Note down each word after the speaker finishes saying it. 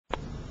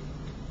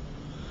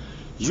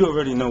You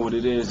already know what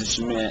it is. It's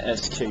your man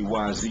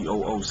Skyzoo,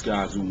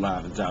 Skyzoo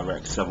live and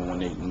direct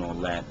 718 and all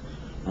that.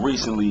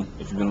 Recently,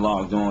 if you've been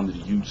logged on to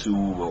the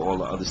YouTube or all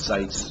the other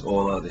sites,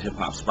 all the other hip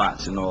hop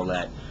spots and all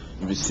that,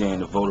 you've been seeing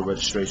the voter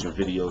registration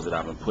videos that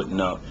I've been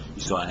putting up.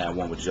 You saw I had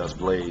one with Just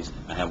Blaze,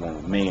 I had one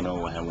with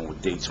Mano, I had one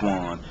with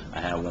Daytwan,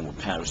 I had one with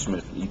Paris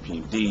Smith from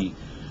EPMD.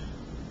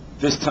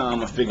 This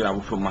time I figured I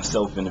would put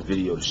myself in the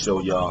video to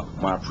show y'all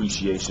my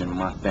appreciation,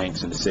 my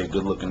thanks, and to say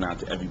good looking out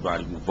to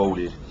everybody who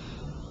voted.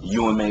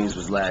 UMA's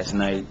was last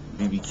night,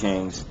 BB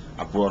King's.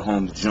 I brought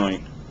home the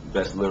joint,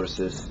 best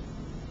lyricist.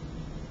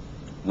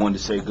 Wanted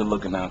to say good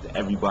looking out to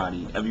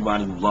everybody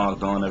who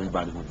logged on,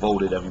 everybody who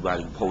voted,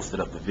 everybody who posted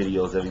up the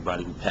videos,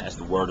 everybody who passed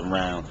the word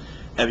around,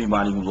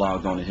 everybody who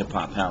logged on to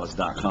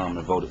hiphoppalace.com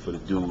and voted for the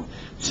dude.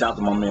 Shout out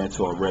to my man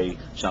Torrey,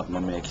 shout out to my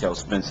man Kel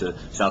Spencer,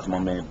 shout out to my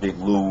man Big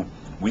Lou.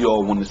 We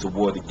all won this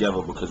award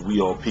together because we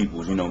all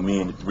peoples. You know,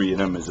 me and the three of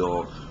them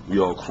we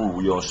all crew.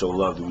 We all show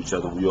love to each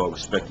other. We all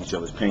respect each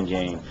other's pen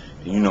game.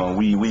 And, you know,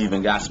 we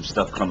even got some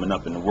stuff coming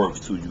up in the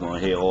works too. You're gonna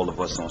hear all of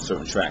us on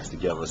certain tracks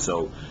together.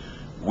 So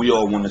we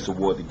all won this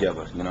award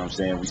together. You know what I'm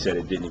saying? We said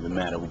it didn't even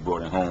matter. We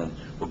brought it home.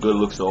 But good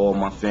looks to all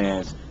my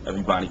fans,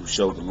 everybody who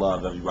showed the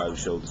love, everybody who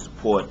showed the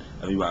support,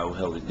 everybody who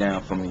held it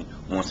down for me.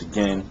 Once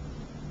again,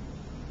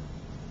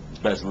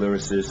 best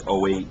lyricist,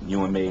 08,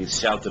 UMA's.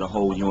 Shout to the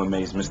whole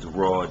UMA's, Mr.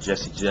 Raw,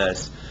 Jesse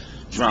Jess,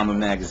 Drama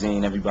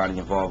Magazine, everybody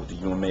involved with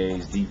the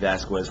UMA's, D.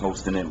 Vasquez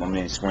hosting it, my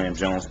man Scram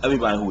Jones,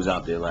 everybody who was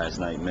out there last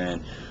night,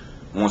 man.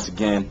 Once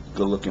again,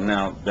 good looking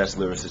out, best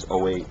lyricist,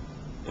 08.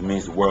 It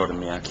means the world to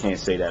me. I can't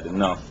say that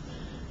enough.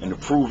 And to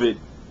prove it,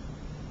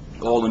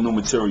 all the new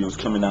material is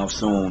coming out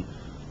soon.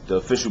 The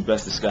official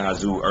Best of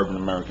Skyzoo Urban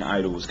American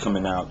Idol is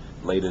coming out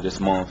later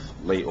this month,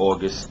 late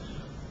August.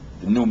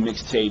 The new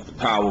mixtape, The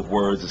Power of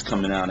Words, is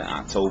coming out in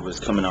October. It's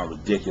coming out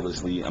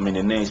ridiculously. I mean,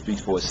 the name speaks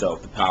for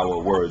itself, The Power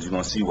of Words. You're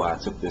going to see why I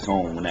took this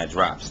home when that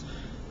drops.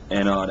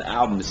 And the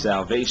album, The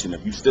Salvation,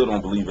 if you still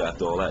don't believe it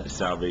after all that, The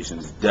Salvation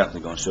is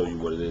definitely going to show you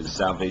what it is. The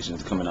Salvation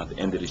is coming out the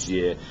end of this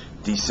year,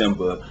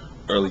 December,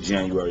 early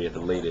January at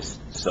the latest.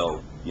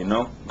 So, you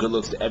know, good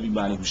looks to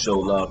everybody who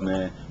showed love,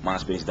 man.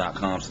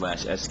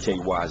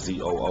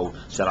 MySpace.com/SKYZOO.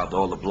 Shout out to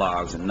all the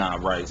blogs and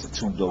Not Rights, the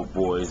Two Dope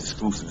Boys,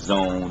 Exclusive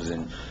Zones,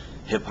 and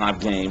Hip Hop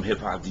Game, Hip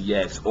Hop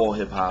DX, All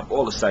Hip Hop,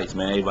 all the sites,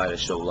 man. Everybody that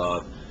show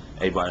love,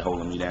 everybody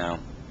holding me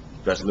down.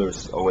 Best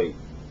lyricist, 08,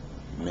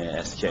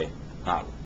 man, SK. Holla.